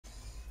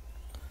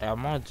At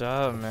my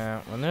job,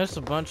 man, when there's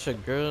a bunch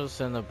of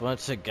girls and a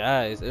bunch of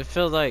guys, it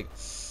feel like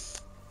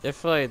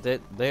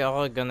they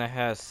all gonna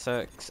have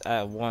sex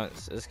at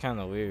once. It's kind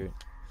of weird.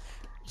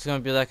 It's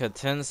gonna be like a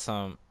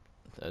ten-some.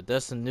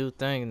 That's a new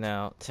thing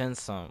now.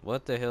 Ten-some.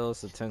 What the hell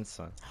is a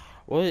ten-some?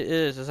 What it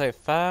is? It's like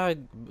five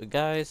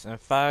guys and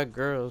five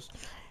girls,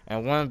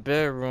 and one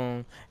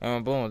bedroom,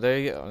 and boom, there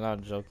you go. I'm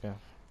not joking.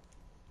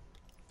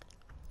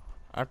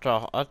 I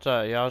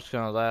thought y'all was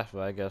gonna laugh,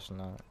 but I guess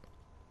not.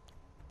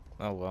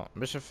 Oh well,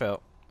 mission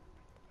failed.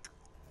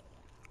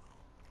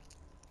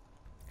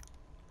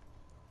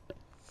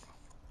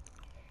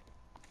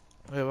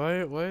 Wait, why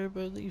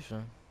everybody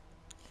leaving?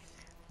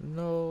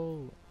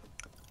 No.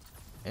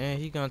 And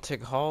he gonna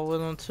take Hall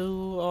with him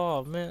too?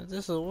 Oh man,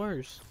 this is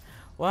worse.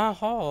 Why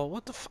Hall?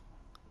 What the fuck?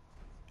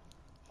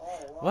 Oh,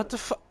 What what? the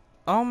fuck?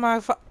 Oh my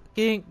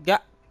fucking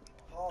god.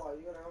 Oh, are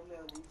you gonna help me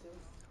on D2?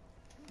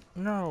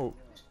 No.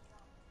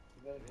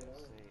 You gotta get on.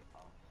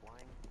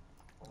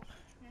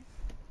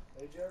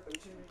 Hey Jerk, you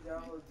should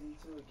re-download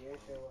D2 again,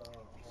 show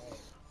Hall.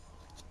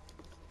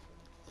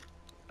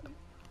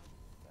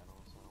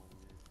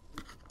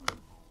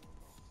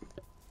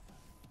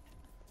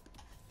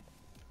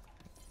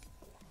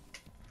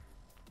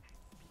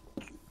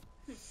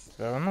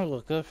 So when I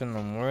woke up in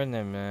the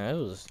morning,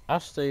 man, I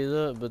stayed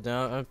up, but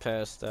then I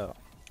passed out.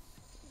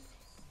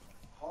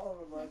 Hall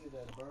reminds me of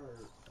that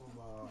bird from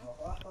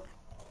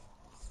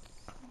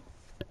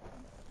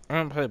I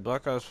haven't played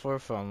Black Ops 4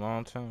 for a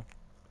long time.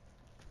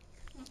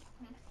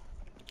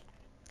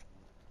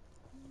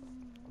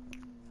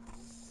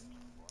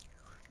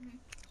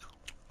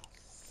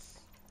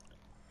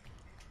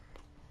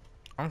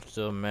 I'm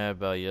still mad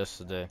about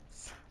yesterday.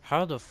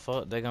 How the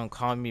fuck they gonna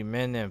call me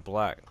Men in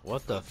Black?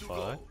 What the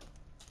fuck?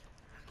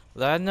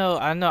 Like, I know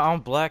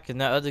I'm black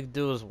and that other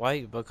dude is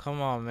white, but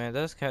come on, man,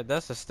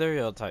 that's a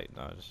stereotype.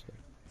 No, just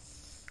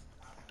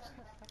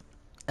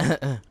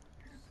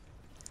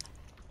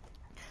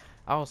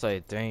I was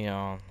like,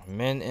 damn,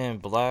 Men in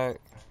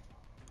Black.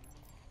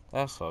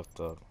 That's fucked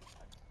up.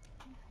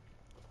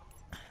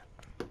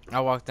 I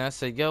walked in, I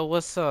said, yo,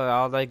 what's up?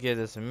 All I get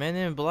is Men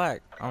in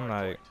Black. I'm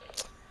like,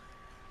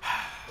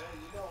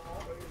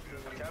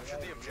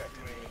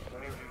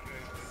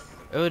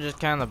 it was just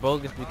kind of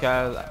bogus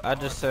because I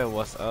just said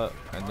what's up,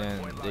 and then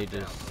they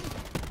just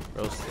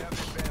roasted.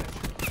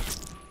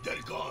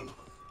 They're gone.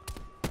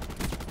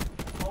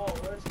 Oh,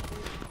 where's the key?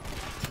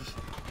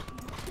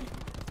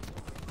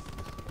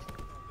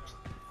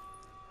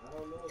 I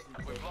don't know if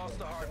you We've lost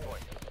the hard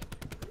point.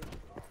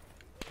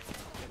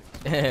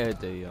 Yeah,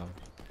 damn.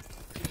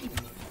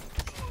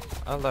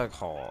 I like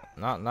Hall,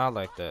 not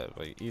like that,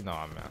 but you know what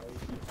I mean.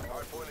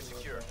 Hard point is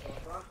secure.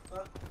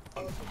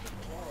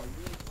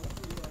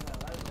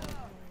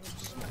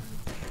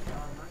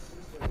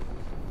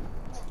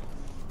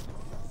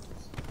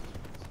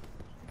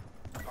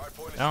 Hard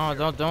point is No,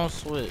 secure. don't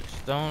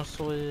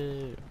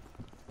switch.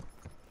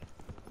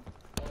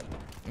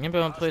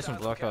 Anybody wanna play some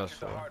Hostiles have Black Ops captured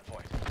the 4? hard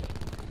point.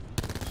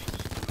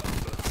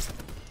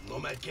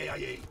 Nomad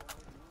KIA.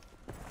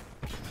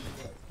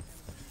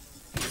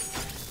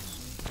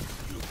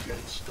 You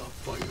can't stop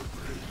fire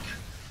break.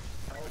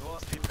 We've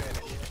lost the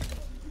advantage.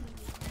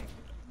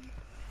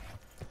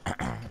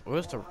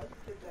 Where's the? How'd you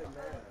get that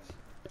mask?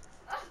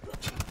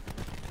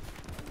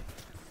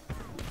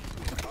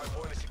 Hard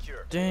point is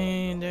secure.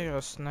 Dang, they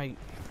got sniped.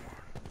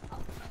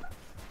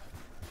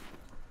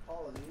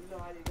 Paula, do you know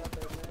how you got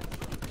that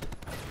mask?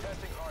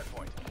 Testing hard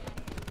point.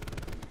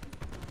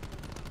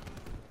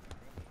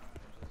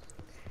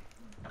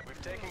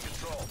 We've taken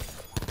control.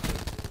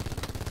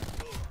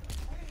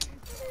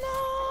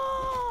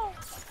 No.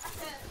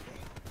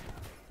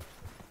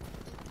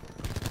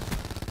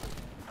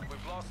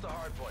 We've lost the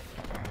hard point.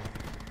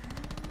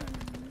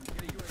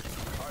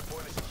 Hard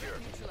point is secure.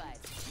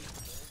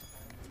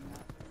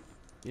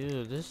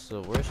 Dude, this is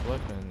the worst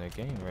weapon in the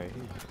game right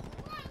here.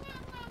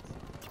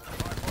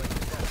 Hard point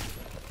contested.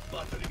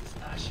 Batteries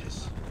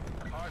ashes.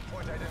 Hard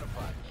point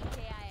identified.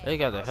 They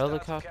got a Hostiles have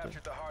helicopter.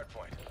 captured the hard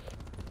point.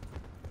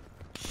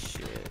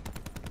 Shit.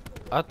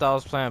 I thought I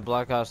was playing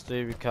Black Ops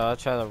 3 because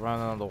I tried to run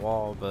on the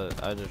wall,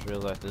 but I just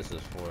realized this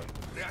is 4.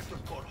 Reactor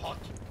core hot.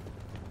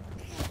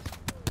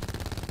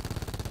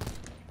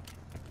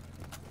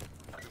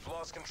 We've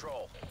lost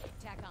control.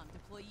 TACOM,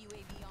 deploy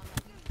UAV on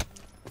the lead.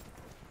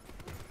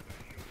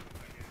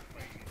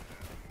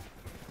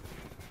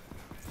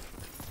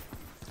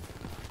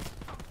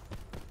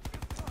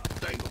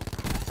 Tango.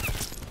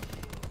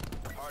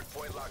 Hard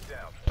point locked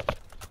down.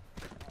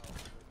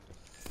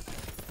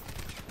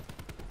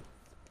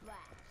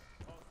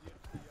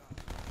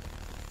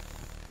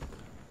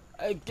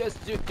 I guess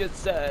you could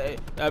say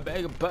the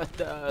big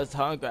buster is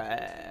hungry.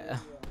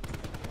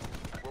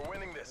 We're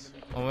winning this.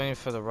 I'm waiting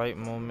for the right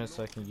moment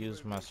so I can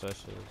use my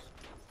specialist.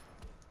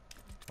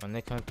 When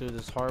they come through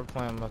this hard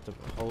point, I'm about to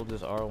hold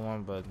this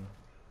R1 button.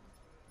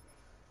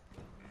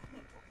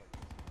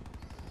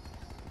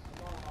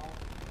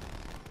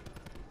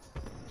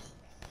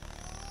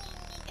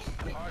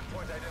 Hard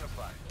point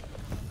identified.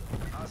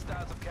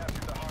 Hostiles have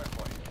captured the hard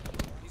point.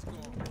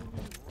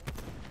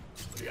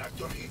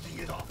 Reactor heating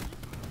it up.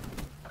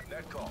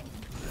 Net call.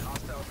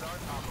 Hostile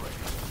dart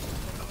operating.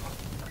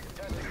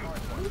 Testing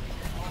hardpoint.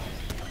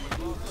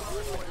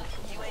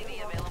 UAV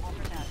available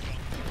for tasking.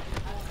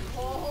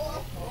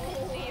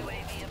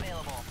 CUAV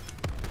available.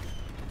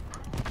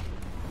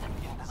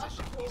 In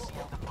position.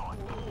 ECM deployed.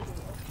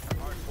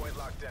 Hardpoint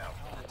locked down.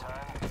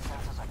 Return.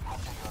 Sensors are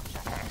capturing your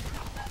objective.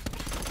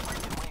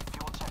 Wave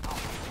fuel check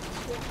off.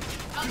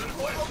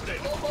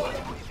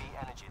 UAV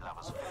energy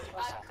levels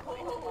 50%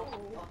 depleted.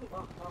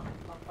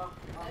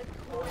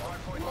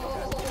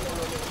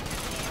 Hardpoint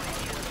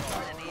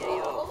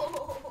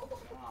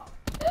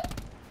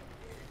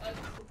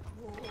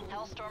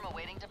Hellstorm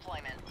awaiting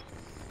deployment.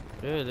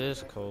 It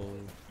is cold.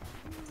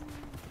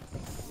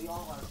 We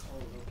all are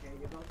cold, okay?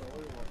 You're not the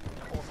only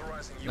one.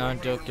 authorizing No, I'm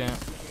joking.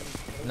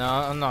 No,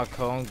 I'm not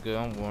cold. I'm good.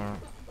 I'm warm.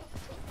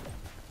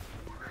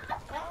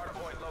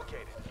 Hardpoint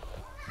located.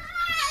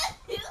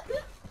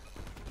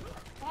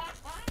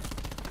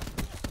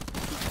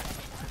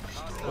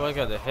 Oh, I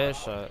got the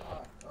headshot.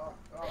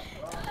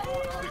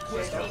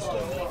 Request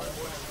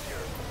Hellstorm.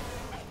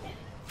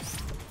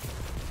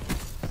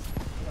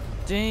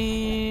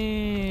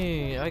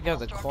 Dang! I got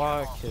the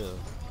quad kill.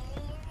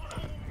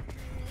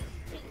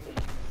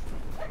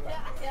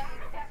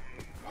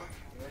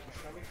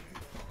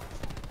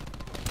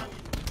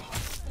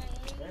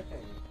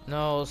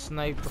 No,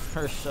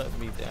 sniper shut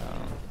me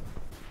down.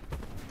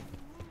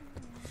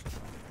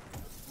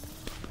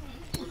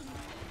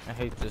 I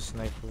hate this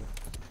sniper.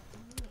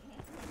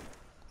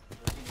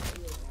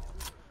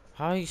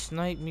 How you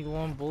snipe me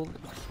one bullet?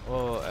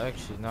 Oh,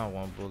 actually not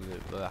one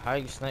bullet, but how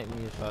you snipe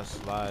me if I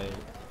slide?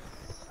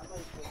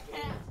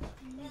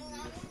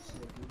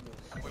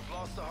 We've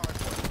lost the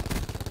hardpoint.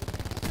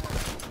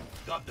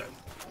 Got them.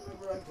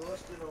 Remember I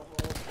busted a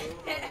whole thing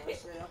and I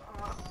said,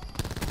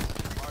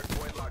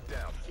 Hardpoint locked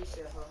down. she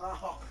said,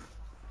 ha.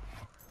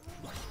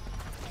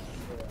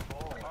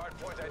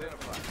 Hardpoint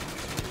identified.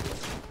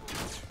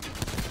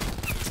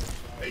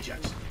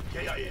 Ajax.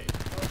 KIA.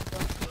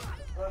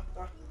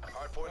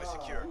 Hardpoint is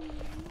secure.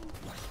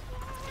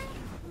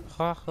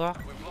 Ha ha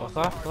We've ha lost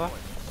ha the ha. hardpoint.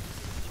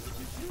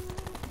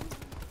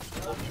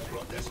 Hope you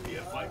brought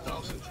SPF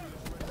 5000.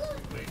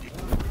 Waiting.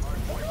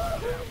 Hardpoint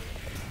locked down.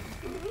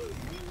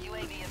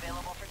 UAV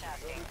available for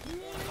tasking.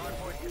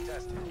 Hardpoint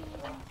contested.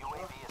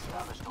 UAV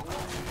established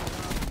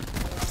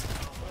overhead.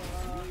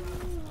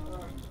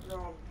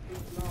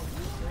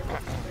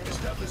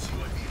 Establish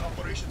UAV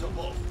operations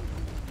above.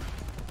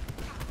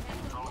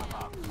 Drone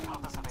above.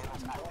 Counter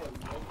surveillance active.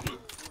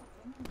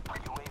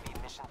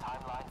 UAV mission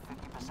timeline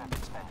 50%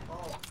 expended.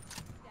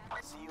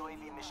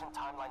 CUAV mission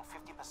timeline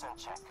 50%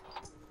 check.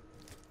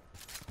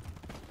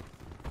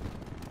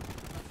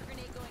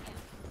 Grenade going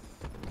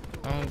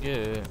in. I'm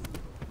good.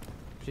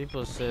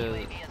 People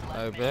said,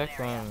 like back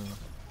on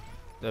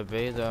the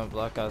beta on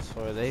Black Ops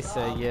 4, they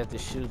said you have to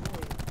shoot.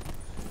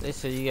 They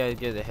said you gotta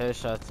get a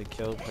headshot to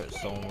kill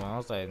someone. I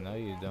was like, no,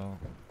 you don't.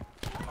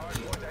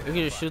 You can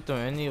just shoot them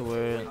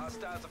anywhere.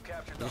 Hostiles have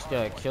captured You the just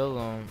gotta hardpoint. kill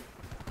them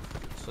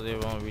so they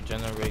won't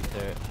regenerate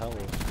their health.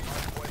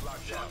 Hardpoint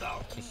locked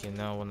down. If you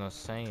know what I'm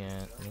saying,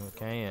 you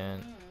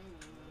can.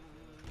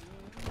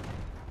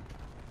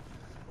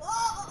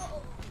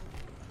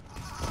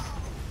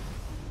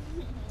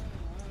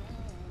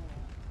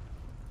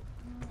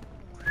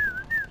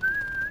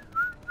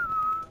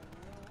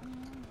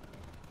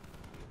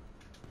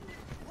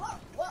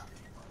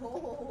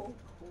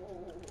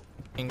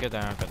 And go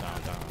down, go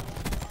down, down.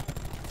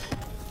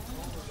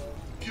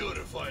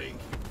 Purifying.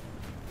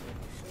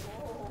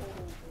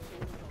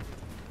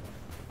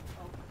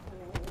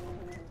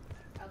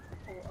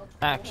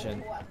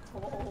 Action. We're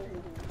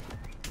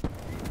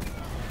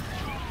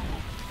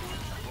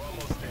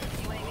almost there.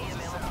 UAV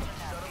available for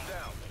Shut tasking. them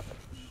down.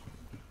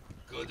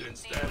 Couldn't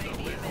stand the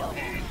UAV wind.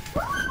 available.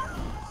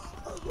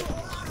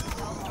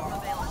 Hellstorm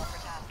available for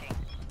tasking.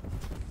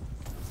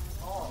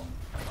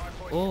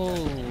 Hardpoint Oh,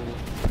 contested.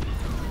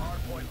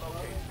 Hardpoint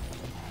located.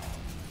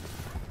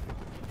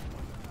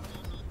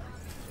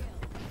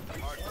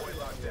 Hardpoint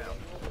locked down.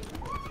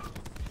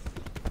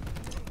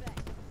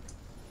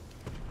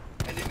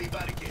 Enemy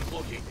barricade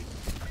located.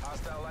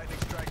 Hostile lightning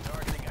strike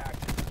targeting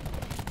active.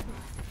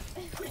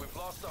 We've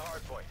lost the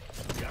hardpoint.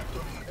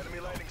 Reactor Enemy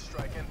lightning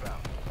strike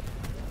inbound.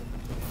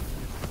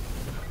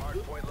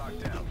 Hardpoint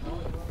locked down.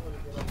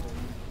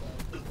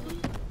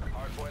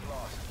 Hardpoint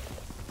lost.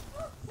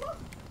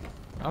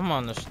 I'm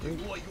on the street.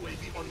 Deploy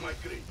UAV on my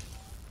grid.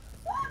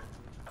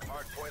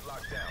 Hardpoint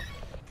locked down.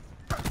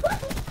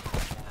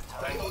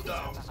 Tango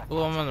down.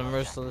 Oh, I'm on the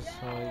merciless.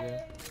 Oh,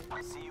 yeah.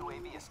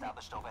 CUAV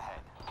established overhead.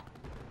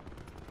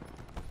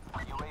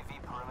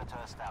 UAV perimeter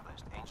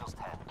established. Angels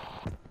 10.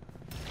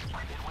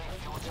 Midway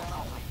fuel check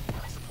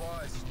complete.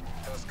 Supplies.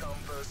 First come,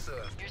 first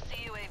serve. Your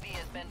CUAV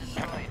has been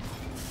destroyed.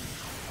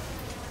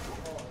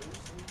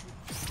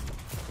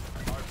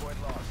 Hardpoint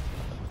lost.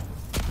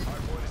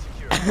 Hardpoint is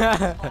secure.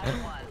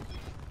 Final one.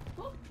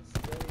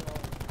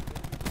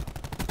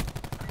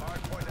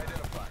 Hardpoint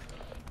identified.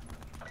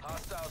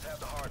 Hostiles have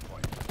the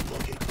hardpoint.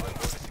 Locate.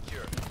 Hardpoint is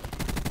secure.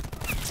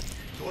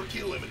 Torque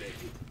eliminated.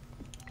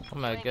 Oh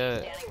my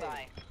god.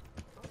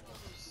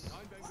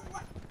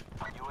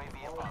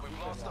 UAV above. We've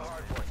lost the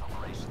hard point.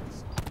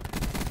 Operations.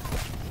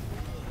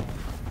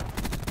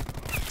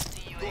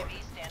 CUAV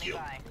standing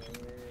by.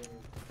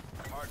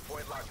 Hard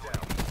point locked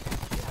down.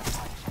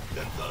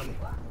 They're done.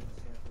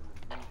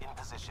 In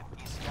position.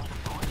 ECM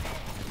deployed.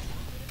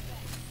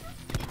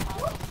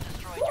 Hostiles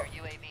destroyed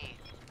your UAV.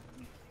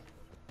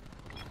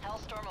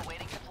 Hellstorm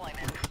awaiting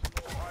deployment.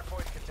 Hard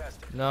point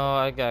contested. No,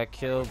 I got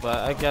killed, but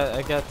I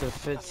got the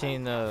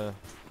 15. I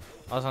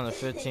was on the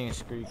 15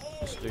 streak.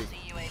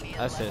 CUAV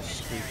I is said left in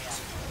streak. area.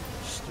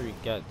 Streak.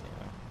 Goddamn.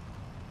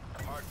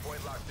 Hard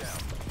point locked down.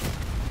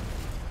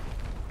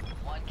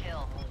 1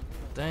 kill.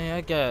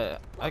 Dang,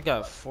 I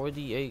got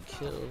 48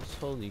 kills.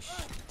 Holy sh!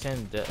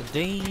 10 deaths.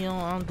 Damn,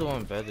 I'm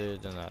doing better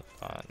than I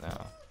thought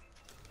now.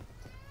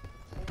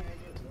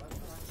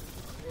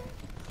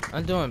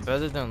 I'm doing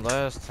better than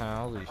last time.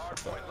 Holy Hard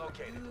shit. point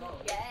located.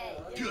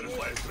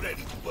 Purifier's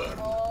ready to burn.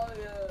 Oh,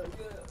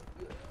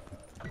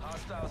 yeah.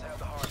 Hostiles have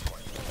the hard point.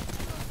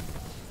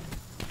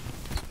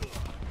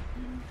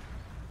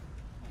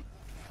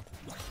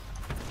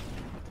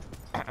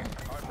 Hard point.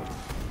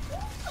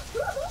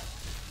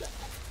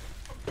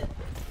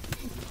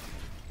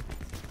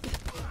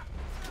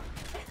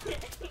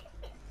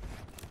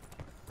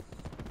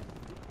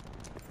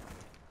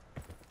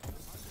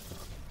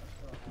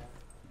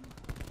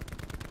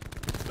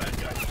 Bad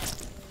guy.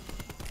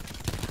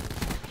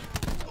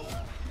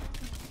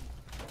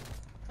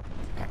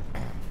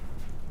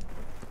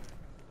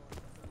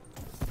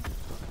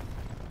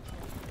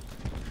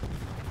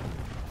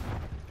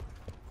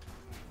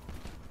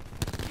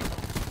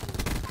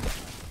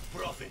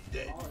 Prophet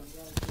dead.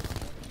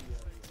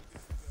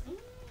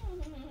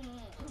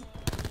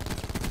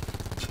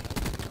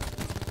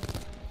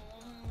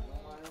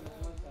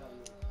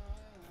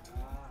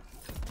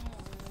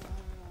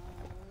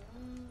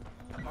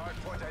 Hard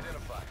point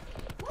identified.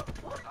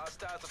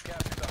 Hostiles have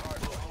captured the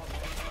hard point.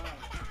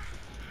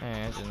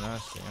 Man, I did not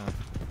see him.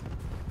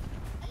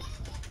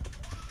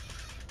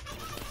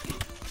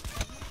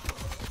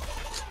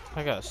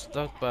 I got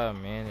stuck by a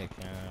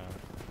mannequin.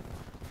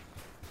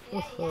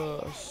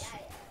 Oh, shit.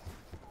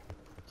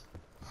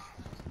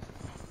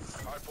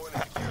 Hard point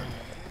is secure.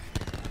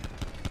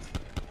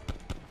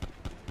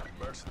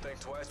 Mercs think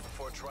twice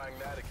before trying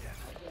that again.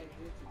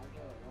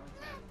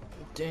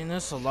 Dang,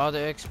 that's a lot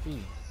of XP.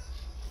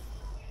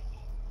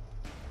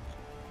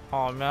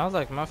 Oh man, I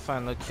like my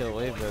final kill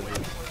way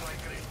better.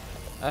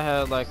 I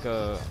had like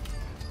I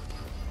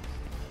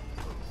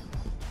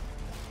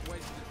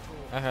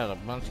had a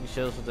bunch of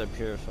kills with that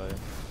purifier.